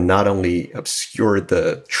policies not only obscured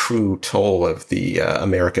the true toll of the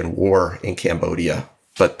American war in Cambodia,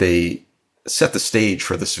 but they set the stage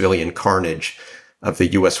for the civilian carnage of the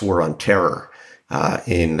U.S. war on terror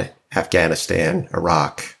in Afghanistan,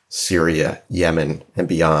 Iraq, Syria, Yemen, and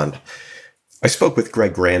beyond. I spoke with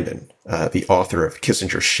Greg Grandin, the author of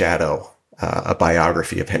Kissinger's Shadow, a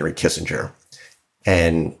biography of Henry Kissinger.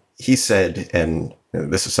 And he said, and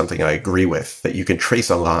this is something I agree with, that you can trace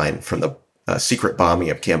a line from the secret bombing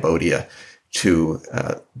of Cambodia to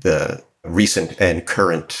the recent and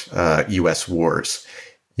current U.S. wars.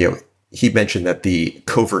 He mentioned that the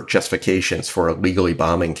covert justifications for illegally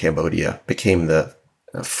bombing Cambodia became the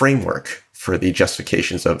framework for the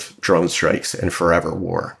justifications of drone strikes and forever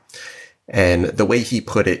war. And the way he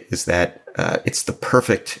put it is that it's the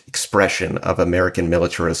perfect expression of American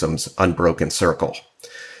militarism's unbroken circle.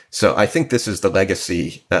 So I think this is the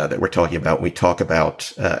legacy that we're talking about when we talk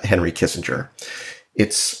about Henry Kissinger.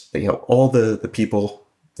 It's all the people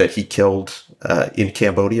that he killed in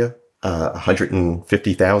Cambodia,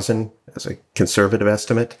 150,000 as a conservative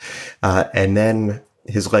estimate, and then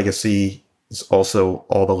his legacy It's also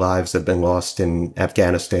all the lives that have been lost in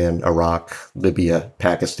Afghanistan, Iraq, Libya,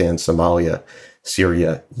 Pakistan, Somalia,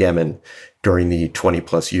 Syria, Yemen during the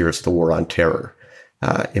 20-plus years of the War on Terror.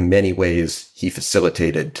 In many ways, he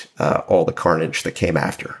facilitated all the carnage that came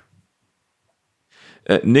after.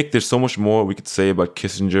 Nick, there's so much more we could say about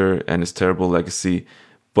Kissinger and his terrible legacy,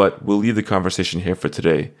 but we'll leave the conversation here for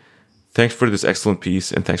today. Thanks for this excellent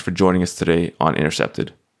piece, and thanks for joining us today on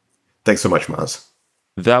Intercepted. Thanks so much, Maz.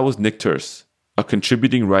 That was Nick Turse, a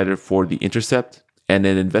contributing writer for The Intercept and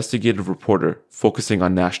an investigative reporter focusing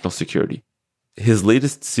on national security. His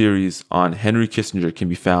latest series on Henry Kissinger can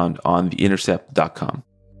be found on theintercept.com.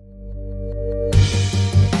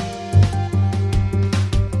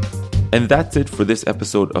 And that's it for this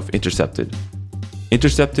episode of Intercepted.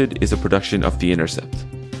 Intercepted is a production of The Intercept.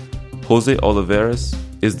 Jose Oliveras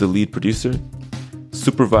is the lead producer.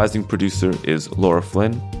 Supervising producer is Laura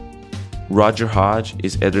Flynn. Roger Hodge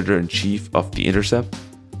is editor-in-chief of The Intercept.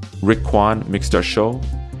 Rick Kwan mixed our show.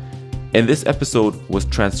 And this episode was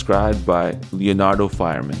transcribed by Leonardo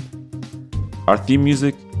Fireman. Our theme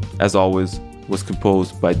music, as always, was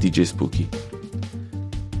composed by DJ Spooky.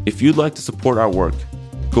 If you'd like to support our work,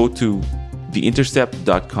 go to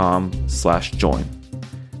theintercept.com/join.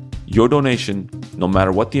 Your donation, no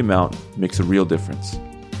matter what the amount, makes a real difference.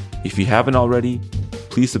 If you haven't already,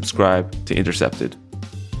 please subscribe to Intercepted.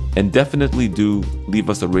 And definitely do leave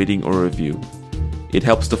us a rating or a review. It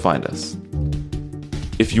helps to find us.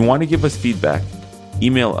 If you want to give us feedback,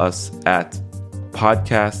 email us at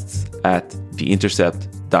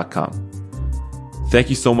podcasts@theintercept.com. Thank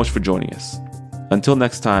you so much for joining us. Until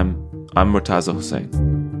next time, I'm Murtaza Hussain.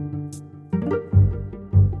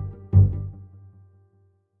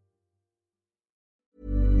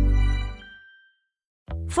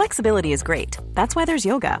 Flexibility is great. That's why there's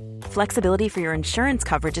yoga. Flexibility for your insurance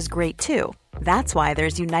coverage is great too. That's why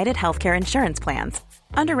there's United Healthcare Insurance Plans.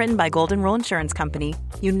 Underwritten by Golden Rule Insurance Company,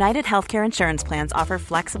 United Healthcare Insurance Plans offer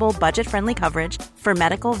flexible, budget-friendly coverage for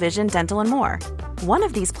medical, vision, dental, and more. One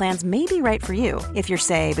of these plans may be right for you if you're,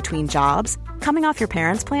 say, between jobs, coming off your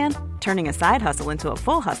parents' plan, turning a side hustle into a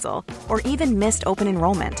full hustle, or even missed open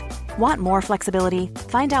enrollment. Want more flexibility?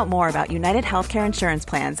 Find out more about United Healthcare Insurance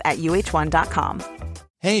Plans at uh1.com.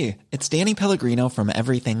 Hey, it's Danny Pellegrino from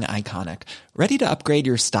Everything Iconic. Ready to upgrade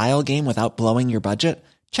your style game without blowing your budget?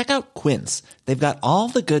 Check out Quince. They've got all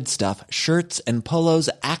the good stuff, shirts and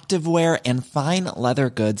polos, activewear, and fine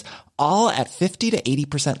leather goods, all at 50 to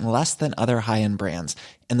 80% less than other high-end brands.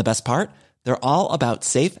 And the best part? They're all about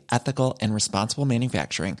safe, ethical, and responsible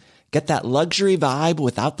manufacturing. Get that luxury vibe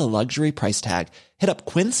without the luxury price tag. Hit up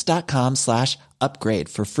quince.com/upgrade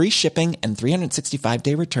for free shipping and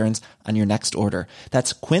 365-day returns on your next order.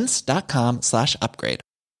 That's quince.com/upgrade.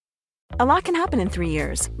 A lot can happen in 3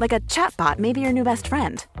 years, like a chatbot may be your new best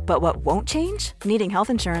friend. But what won't change? Needing health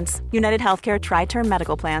insurance. United Healthcare Tri-Term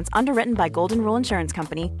Medical Plans, underwritten by Golden Rule Insurance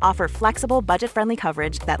Company, offer flexible, budget-friendly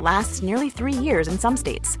coverage that lasts nearly 3 years in some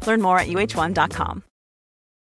states. Learn more at uh1.com.